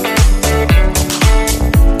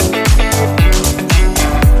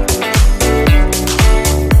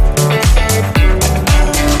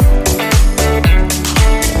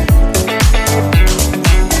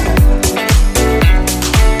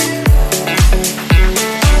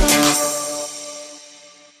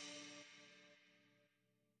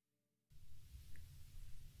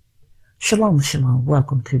Shalom, shalom.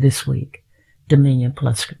 Welcome to this week, Dominion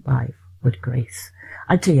Plus Life with Grace.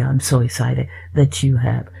 I tell you, I'm so excited that you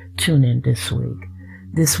have tuned in this week.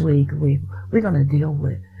 This week, we're going to deal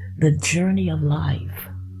with the journey of life.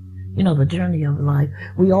 You know, the journey of life.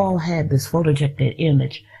 We all had this photographic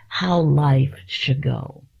image, how life should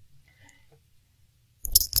go.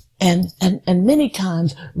 And many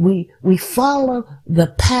times we follow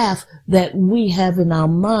the path that we have in our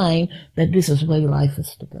mind that this is the way life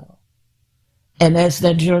is to go. And as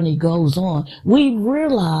that journey goes on, we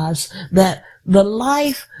realize that the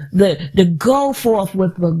life, the go forth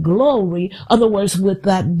with the glory, in other words, with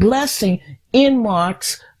that blessing in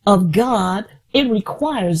marks of God, it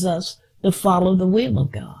requires us to follow the will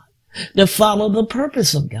of God, to follow the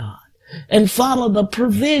purpose of God, and follow the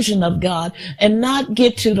provision of God, and not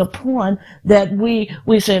get to the point that we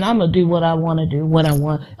say, I'm going to do what I want to do, when I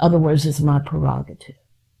want. In other words, it's my prerogative.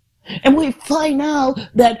 And we find out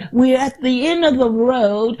that we're at the end of the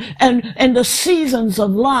road, and the seasons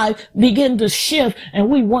of life begin to shift,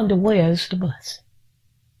 and we wonder, where is the blessing?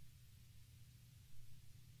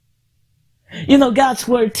 You know, God's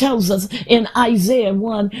word tells us in Isaiah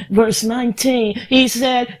 1 verse 19, he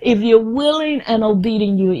said, if you're willing and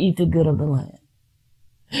obedient, you'll eat the good of the land.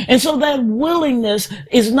 And so that willingness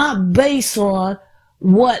is not based on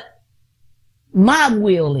what my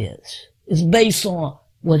will is. It's based on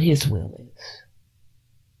what his will is.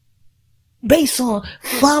 Based on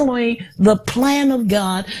following the plan of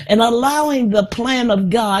God and allowing the plan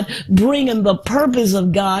of God, bringing the purpose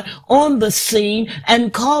of God on the scene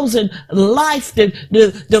and causing life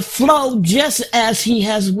to flow just as he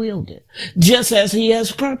has willed it, just as he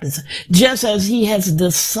has purposed, just as he has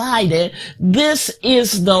decided, this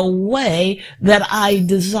is the way that I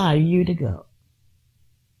desire you to go.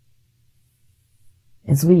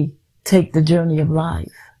 As we take the journey of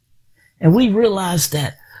life, and we realize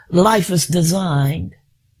that life is designed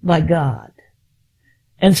by God.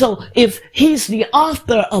 And so if he's the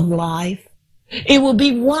author of life, it will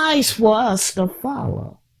be wise for us to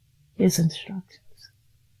follow his instructions.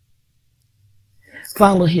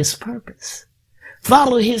 Follow his purpose.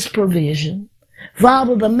 Follow his provision.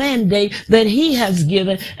 Follow the mandate that he has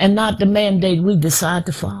given, and not the mandate we decide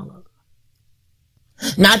to follow.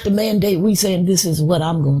 Not the mandate we saying, this is what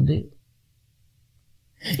I'm going to do.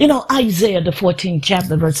 You know, Isaiah, the 14th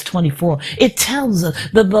chapter, verse 24, it tells us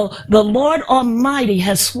that the Lord Almighty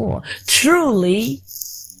has sworn, truly,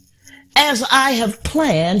 as I have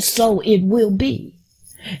planned, so it will be.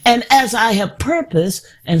 And as I have purposed,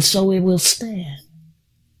 and so it will stand.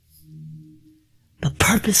 The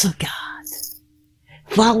purpose of God.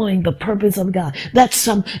 Following the purpose of God. That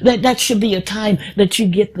should be a time that you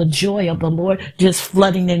get the joy of the Lord just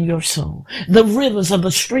flooding in your soul. The rivers of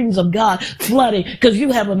the streams of God flooding, because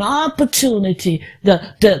you have an opportunity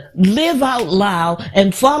to live out loud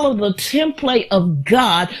and follow the template of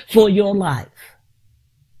God for your life.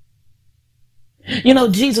 You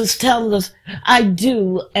know, Jesus tells us, I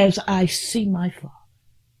do as I see my Father.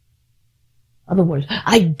 In other words,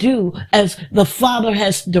 I do as the Father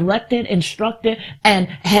has directed, instructed, and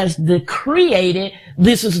has created.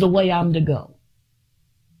 This is the way I'm to go.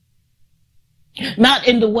 Not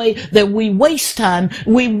in the way that we waste time.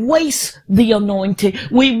 We waste the anointing.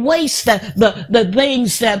 We waste the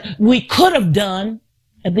things that we could have done.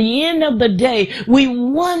 At the end of the day, we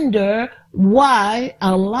wonder why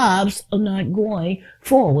our lives are not going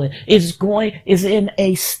forward. Is in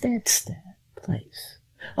a standstill place.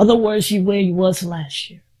 In other words, where you was last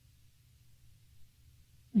year.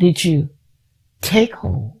 Did you take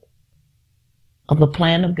hold of the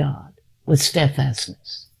plan of God with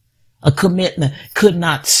steadfastness? A commitment could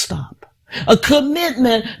not stop. A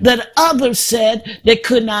commitment that others said that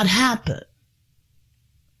could not happen.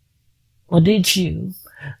 Or did you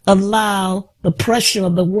allow the pressure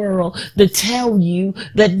of the world to tell you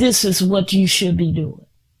that this is what you should be doing?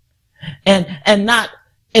 And not,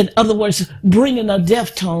 in other words, bringing a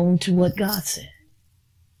deaf tone to what God said.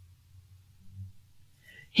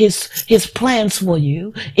 His plans for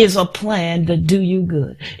you is a plan to do you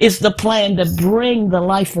good. It's the plan to bring the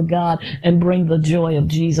life of God and bring the joy of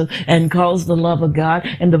Jesus and cause the love of God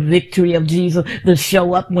and the victory of Jesus to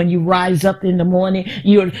show up when you rise up in the morning.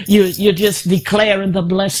 You're just declaring the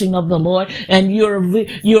blessing of the Lord, and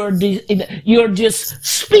you're just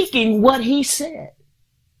speaking what he said.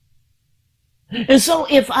 And so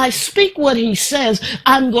if I speak what he says,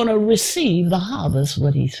 I'm going to receive the harvest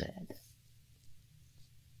what he said.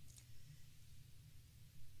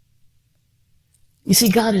 You see,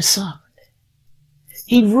 God is sovereign.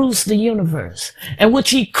 He rules the universe, and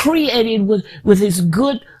which he created with his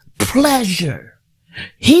good pleasure.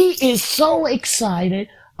 He is so excited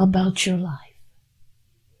about your life.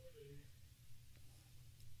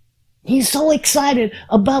 He's so excited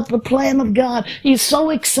about the plan of God. He's so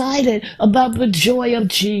excited about the joy of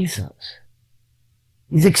Jesus.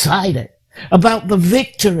 He's excited about the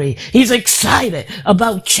victory. He's excited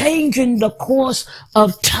about changing the course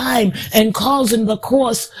of time and causing the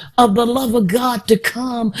course of the love of God to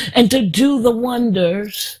come and to do the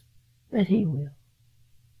wonders that he will.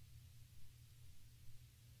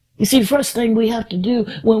 You see, the first thing we have to do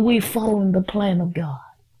when we're following the plan of God,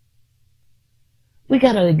 we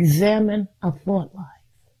got to examine our thought life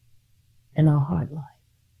and our heart life.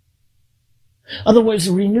 In other words,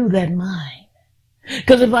 renew that mind.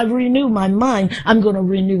 Because if I renew my mind, I'm going to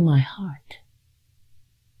renew my heart.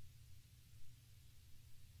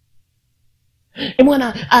 And when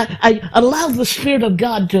I allow the Spirit of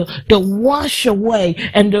God to wash away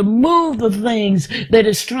and to move the things that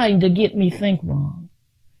is trying to get me think wrong.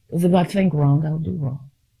 Because if I think wrong, I'll do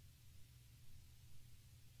wrong.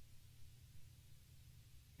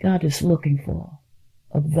 God is looking for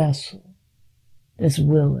a vessel that's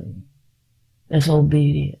willing, that's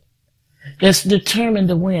obedient, that's determined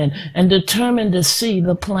to win and determined to see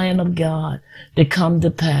the plan of God to come to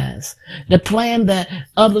pass. The plan that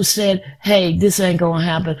others said, hey, this ain't going to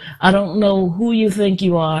happen. I don't know who you think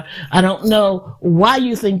you are. I don't know why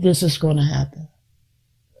you think this is going to happen.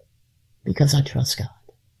 Because I trust God.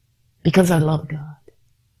 Because I love God.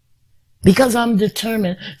 Because I'm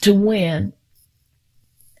determined to win.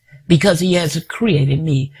 Because he has created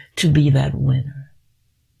me to be that winner.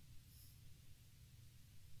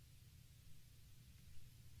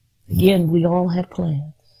 Again, we all have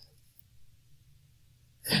plans.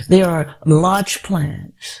 There are large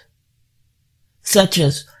plans, such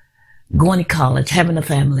as going to college, having a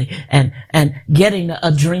family, and getting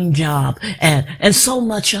a dream job, and so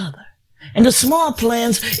much other. And the small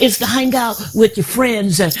plans is to hang out with your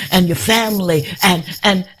friends and your family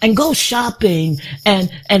and go shopping and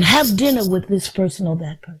have dinner with this person or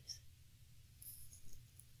that person.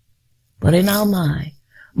 But in our mind,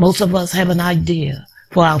 most of us have an idea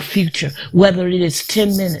for our future, whether it is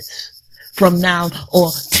 10 minutes from now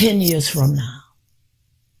or 10 years from now.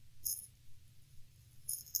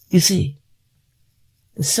 You see,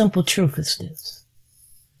 the simple truth is this.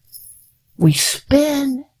 We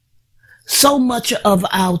spend so much of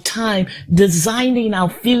our time designing our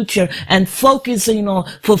future and focusing on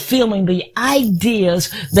fulfilling the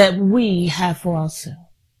ideas that we have for ourselves.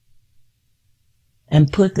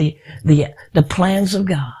 And put the plans of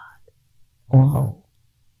God on hold.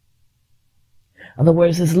 In other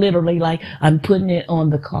words, it's literally like I'm putting it on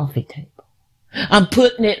the coffee table. I'm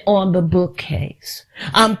putting it on the bookcase.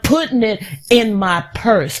 I'm putting it in my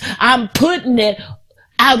purse. I'm putting it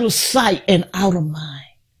out of sight and out of mind.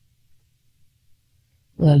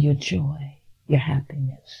 Well, your joy, your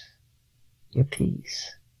happiness, your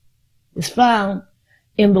peace is found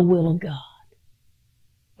in the will of God.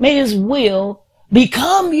 May his will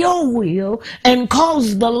become your will and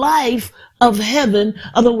cause the life of heaven. In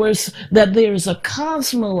other words, that there is a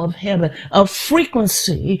cosmos of heaven, a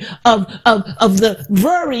frequency of the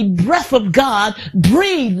very breath of God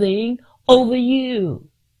breathing over you,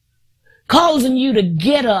 causing you to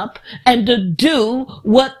get up and to do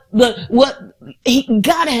what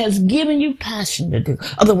God has given you passion to do. In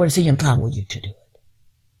other words, he empowered you to do it.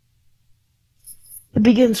 It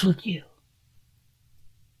begins with you.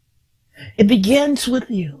 It begins with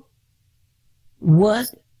you.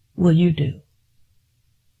 What will you do?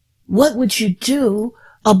 What would you do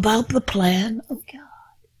about the plan of God?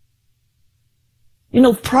 You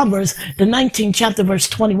know, Proverbs, the 19th chapter, verse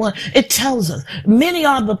 21, it tells us, many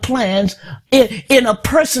are the plans in a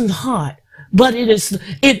person's heart, but it is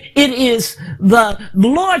the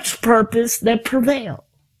Lord's purpose that prevails.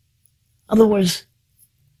 In other words,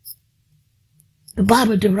 the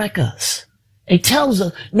Bible directs us. It tells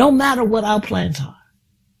us no matter what our plans are,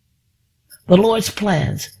 the Lord's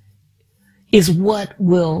plans is what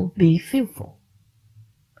will be fruitful.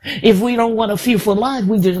 If we don't want a fruitful life,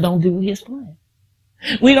 we just don't do his plan.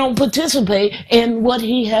 We don't participate in what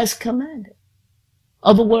he has commanded. In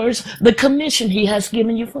other words, the commission he has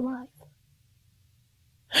given you for life.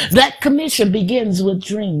 That commission begins with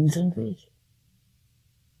dreams and visions.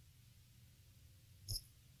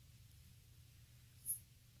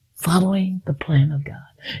 Following the plan of God.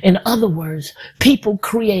 In other words, people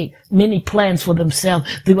create many plans for themselves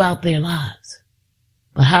throughout their lives.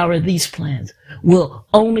 But how are these plans? Will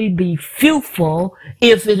only be fruitful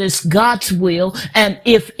if it is God's will and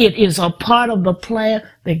if it is a part of the plan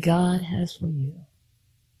that God has for you.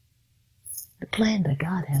 The plan that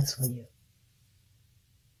God has for you.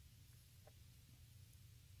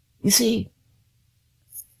 You see,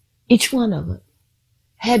 Each one of us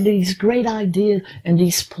had these great ideas and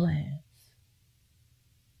these plans.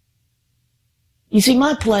 You see,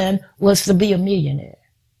 my plan was to be a millionaire.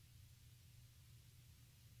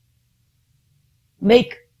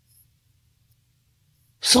 Make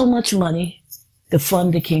so much money to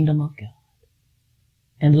fund the kingdom of God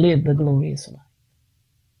and live the glorious life.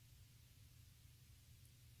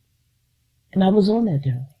 And I was on that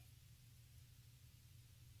journey.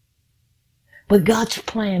 But God's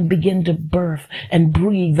plan began to birth and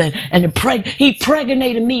breathe, and he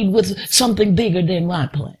impregnated me with something bigger than my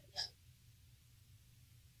plans.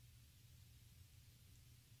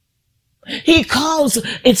 He calls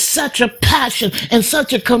it such a passion and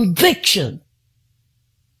such a conviction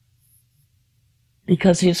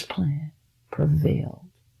because his plan prevailed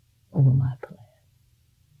over my plan.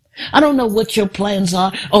 I don't know what your plans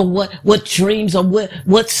are or what dreams or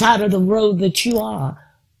what side of the road that you are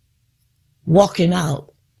walking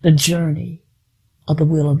out the journey of the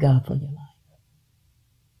will of God for your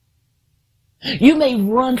life. You may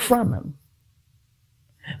run from him,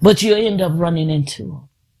 but you end up running into him.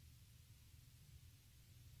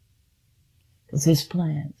 Because his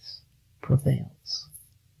plans prevails.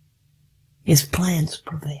 His plans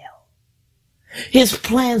prevail. His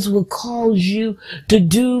plans will cause you to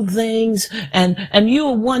do things, and you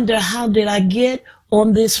will wonder, how did I get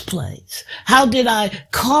on this place? How did I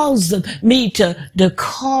cause me to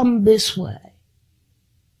come this way?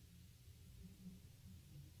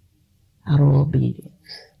 Out of obedience.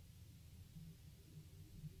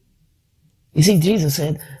 You see, Jesus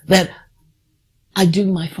said that I do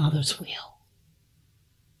my Father's will.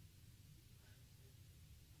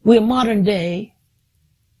 We're modern day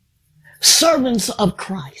servants of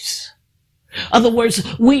Christ. In other words,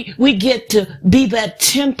 we get to be that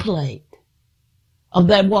template of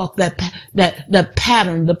that walk, that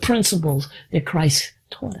pattern, the principles that Christ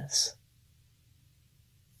taught us.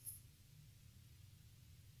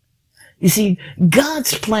 You see,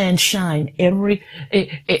 God's plans shine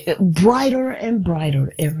brighter and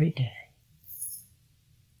brighter every day.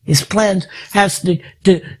 His plans has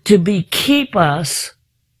to keep us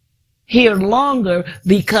here longer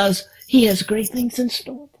because he has great things in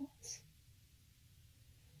store for us.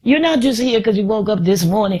 You're not just here because you woke up this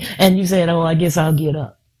morning and you said, oh, I guess I'll get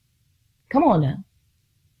up. Come on now.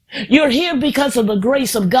 You're here because of the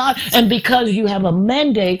grace of God and because you have a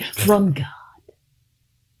mandate from God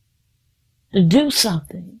to do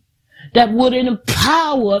something that would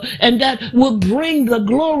empower and that would bring the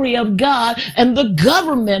glory of God and the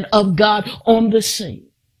government of God on the scene.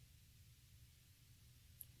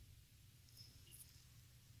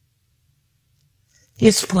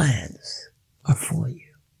 His plans are for you.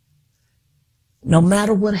 No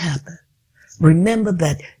matter what happens, remember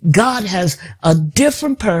that God has a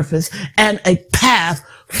different purpose and a path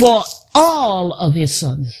for all of his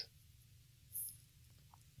sons.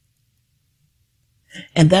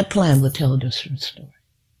 And that plan will tell a different story.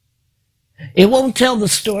 It won't tell the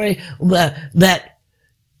story that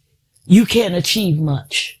you can't achieve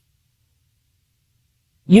much.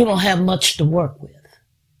 You don't have much to work with.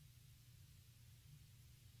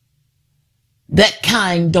 That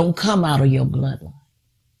kind don't come out of your bloodline.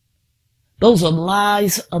 Those are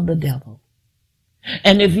lies of the devil.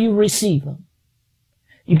 And if you receive them,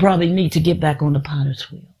 you probably need to get back on the potter's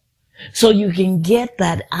wheel so you can get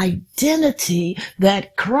that identity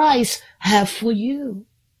that Christ has for you.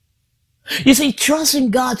 You see,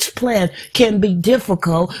 trusting God's plan can be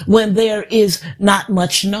difficult when there is not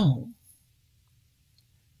much known.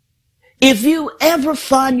 If you ever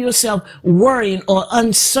find yourself worrying or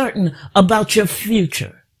uncertain about your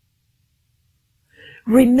future,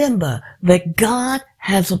 remember that God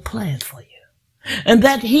has a plan for you and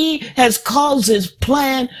that he has caused his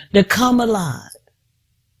plan to come alive.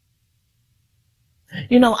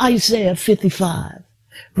 You know, Isaiah 55,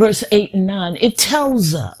 verse 8 and 9, it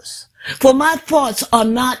tells us, for my thoughts are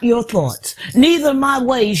not your thoughts, neither my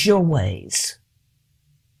ways your ways,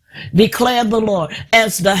 declared the Lord.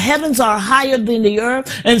 As the heavens are higher than the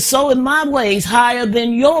earth, and so are my ways higher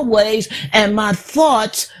than your ways, and my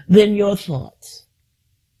thoughts than your thoughts.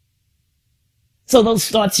 So those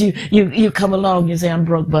thoughts, you come along, you say, I'm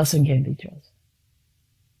broke, bust, and can't be trusted.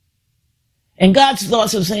 And God's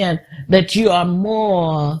thoughts are saying that you are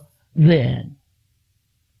more than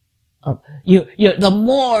you're the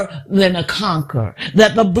more than a conqueror,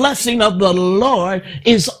 that the blessing of the Lord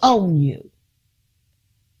is on you.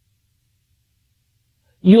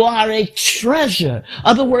 You are a treasure.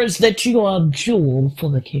 Other words, that you are a jewel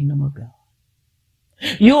for the kingdom of God.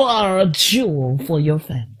 You are a jewel for your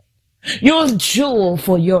family. You're a jewel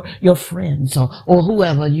for your friends or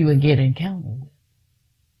whoever you would get encounter with.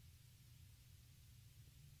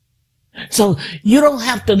 So you don't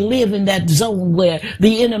have to live in that zone where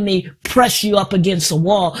the enemy press you up against a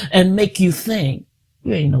wall and make you think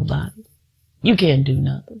you ain't nobody. You can't do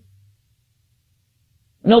nothing.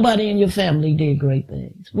 Nobody in your family did great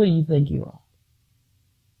things. What do you think you are?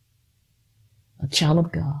 A child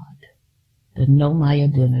of God that know my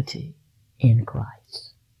identity in Christ.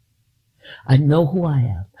 I know who I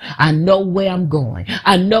am. I know where I'm going.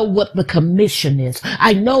 I know what the commission is.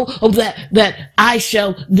 I know that I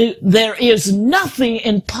shall do. There is nothing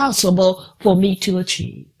impossible for me to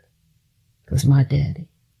achieve. Because my daddy,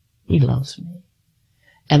 he loves me.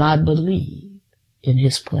 And I believe in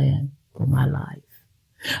his plan for my life.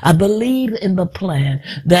 I believe in the plan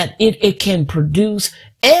that it can produce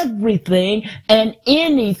everything and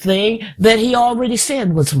anything that he already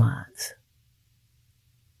said was mine.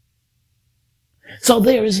 So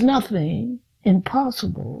there is nothing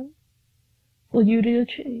impossible for you to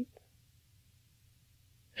achieve.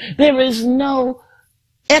 There is no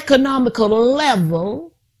economical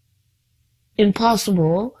level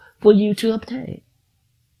impossible for you to obtain.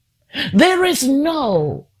 There is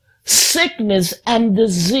no sickness and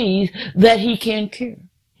disease that he can cure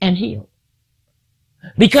and heal.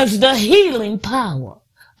 Because the healing power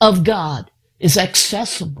of God is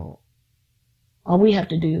accessible. All we have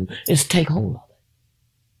to do is take hold of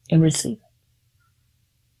it and receive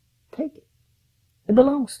it. Take it. It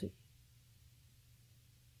belongs to you.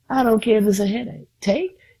 I don't care if it's a headache.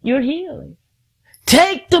 Take your healing.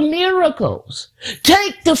 Take the miracles.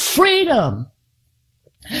 Take the freedom.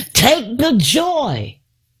 Take the joy.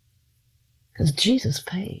 Because Jesus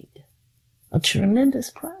paid a tremendous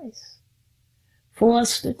price for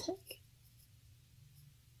us to take.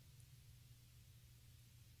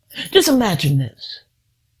 Just imagine this.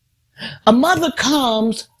 A mother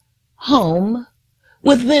comes home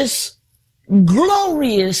with this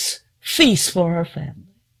glorious feast for her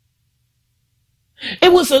family.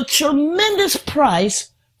 It was a tremendous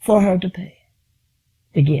price for her to pay,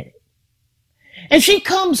 to get it. And she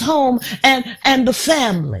comes home and the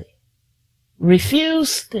family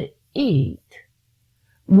refuse to eat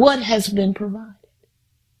what has been provided.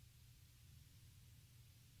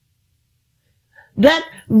 That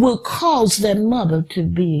will cause that mother to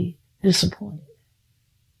be disappointed.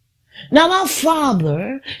 Now our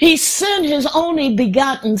Father, he sent his only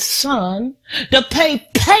begotten Son to pay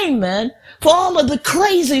payment for all of the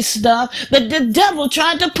crazy stuff that the devil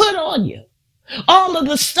tried to put on you. All of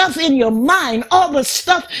the stuff in your mind, all the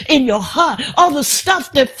stuff in your heart, all the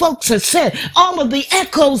stuff that folks have said, all of the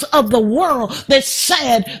echoes of the world that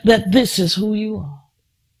said that this is who you are.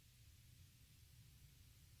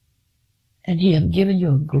 And he has given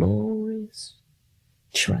you a glorious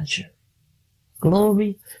treasure,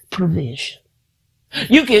 glory, provision.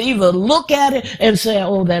 You can either look at it and say,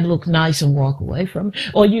 oh, that looks nice, and walk away from it.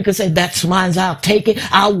 Or you can say, that's mine, I'll take it.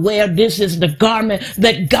 I'll wear this is the garment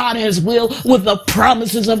that God has willed with the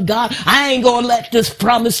promises of God. I ain't going to let this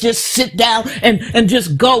promise just sit down and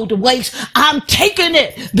just go to waste. I'm taking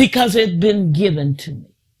it because it's been given to me.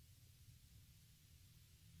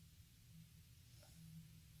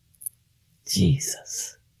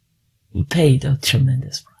 Jesus, he paid a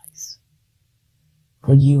tremendous price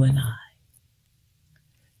for you and I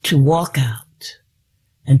to walk out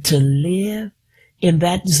and to live in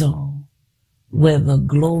that zone where the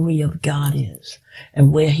glory of God is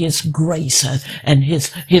and where his grace and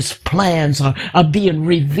his plans are being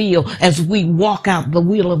revealed as we walk out the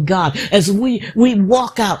will of God, as we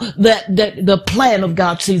walk out the plan of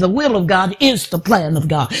God. See, the will of God is the plan of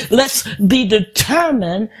God. Let's be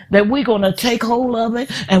determined that we're going to take hold of it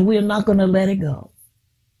and we're not going to let it go.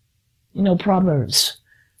 You know, Proverbs,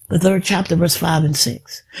 the 3rd chapter, verse 5 and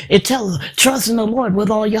 6. It tells us, trust in the Lord with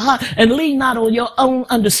all your heart and lean not on your own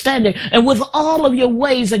understanding. And with all of your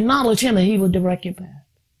ways, acknowledge him and he will direct your path.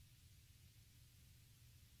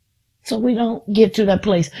 So we don't get to that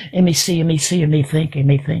place, and me think.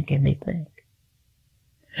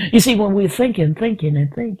 You see, when we're thinking,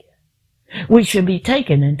 we should be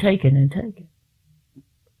taking.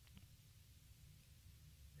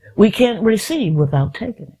 We can't receive without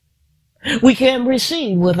taking it. We can't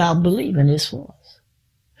receive without believing it's for us.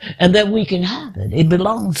 And that we can have it. It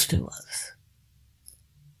belongs to us.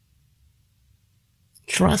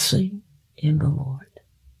 Trusting in the Lord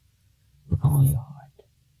with all your heart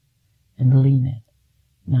and leaning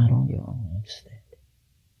not on your own understanding.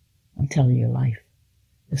 I'm telling you, life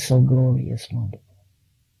is so glorious, wonderful,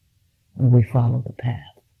 when we follow the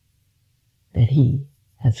path that he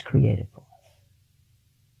has created for us.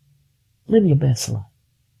 Live your best life.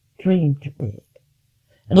 Dream big.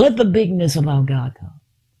 And let the bigness of our God come.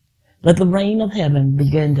 Let the rain of heaven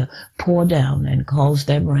begin to pour down and cause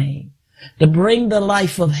that rain to bring the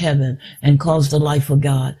life of heaven and cause the life of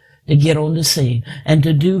God to get on the scene and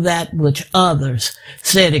to do that which others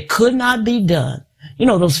said it could not be done. You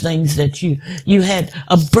know, those things that you had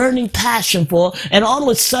a burning passion for, and all of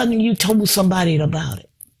a sudden you told somebody about it.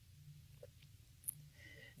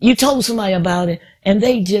 You told somebody about it, and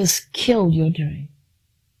they just killed your dream.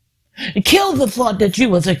 It killed the thought that you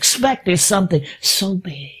was expecting something so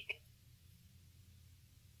big.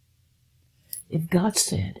 If God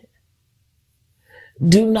said it,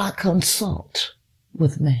 do not consult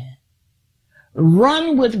with man.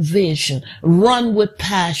 Run with vision. Run with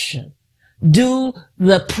passion. Do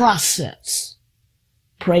the process.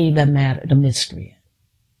 Pray the matter, the mystery.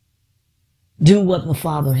 Do what the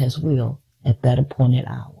Father has willed at that appointed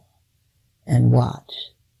hour. And watch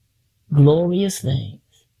glorious things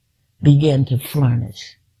begin to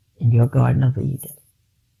flourish in your Garden of Eden.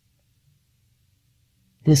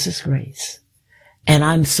 This is grace. And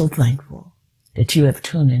I'm so thankful that you have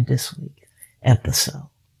tuned in this week episode.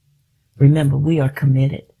 Remember, we are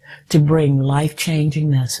committed to bring life-changing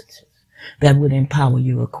messages that would empower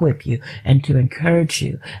you, equip you, and to encourage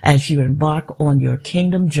you as you embark on your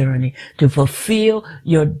kingdom journey to fulfill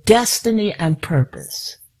your destiny and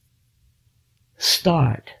purpose.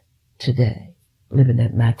 Start today living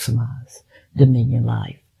that maximized dominion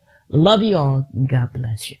life. Love you all, and God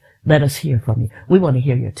bless you. Let us hear from you. We want to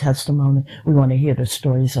hear your testimony. We want to hear the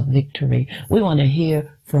stories of victory. We want to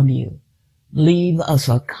hear from you. Leave us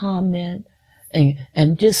a comment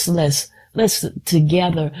and just let's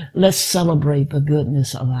together, let's celebrate the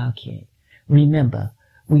goodness of our King. Remember,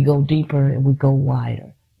 we go deeper and we go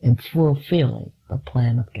wider in fulfilling the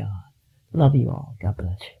plan of God. Love you all. God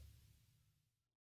bless you.